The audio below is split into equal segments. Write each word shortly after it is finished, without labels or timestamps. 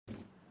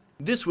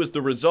This was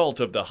the result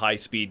of the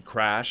high-speed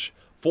crash.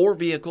 4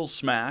 vehicles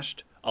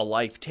smashed, a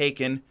life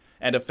taken,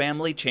 and a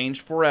family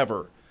changed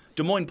forever.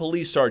 Des Moines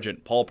Police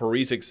Sergeant Paul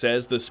Parisic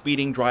says the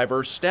speeding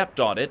driver stepped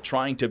on it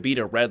trying to beat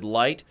a red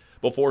light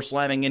before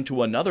slamming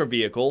into another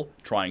vehicle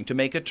trying to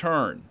make a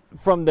turn.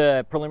 From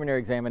the preliminary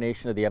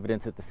examination of the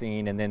evidence at the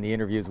scene and then the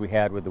interviews we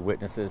had with the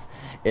witnesses,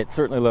 it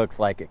certainly looks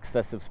like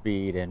excessive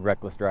speed and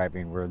reckless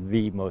driving were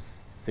the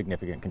most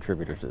significant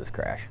contributors to this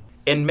crash.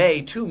 In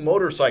May, 2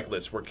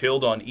 motorcyclists were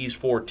killed on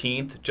East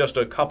 14th, just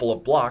a couple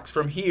of blocks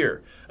from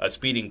here. A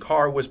speeding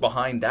car was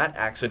behind that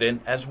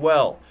accident as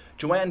well.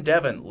 Joanne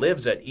Devon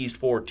lives at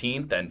East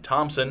 14th and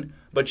Thompson,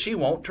 but she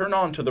won't turn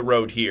onto the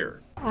road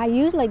here. I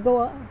usually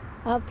go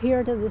up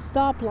here to the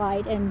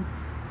stoplight and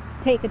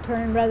take a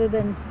turn rather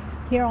than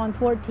here on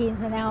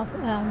 14th and out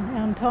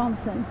on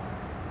Thompson.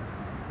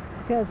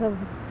 Because of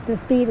the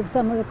speed of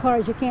some of the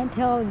cars, you can't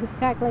tell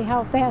exactly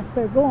how fast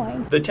they're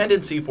going. The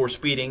tendency for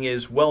speeding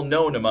is well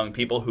known among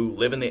people who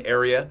live in the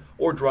area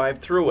or drive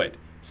through it.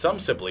 Some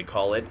simply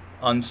call it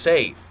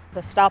unsafe.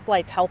 The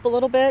stoplights help a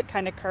little bit,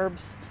 kind of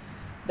curbs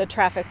the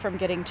traffic from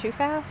getting too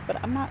fast, but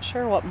I'm not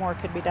sure what more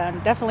could be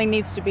done. Definitely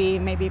needs to be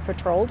maybe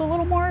patrolled a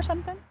little more or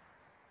something.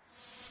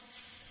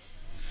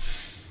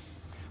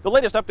 The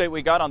latest update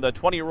we got on the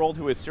 20-year-old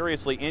who is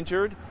seriously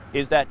injured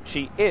is that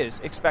she is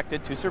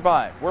expected to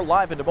survive. We're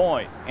live in Des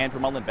Moines.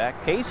 Andrew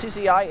Mullenbeck,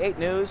 KCCI 8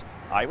 News,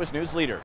 Iowa's news leader.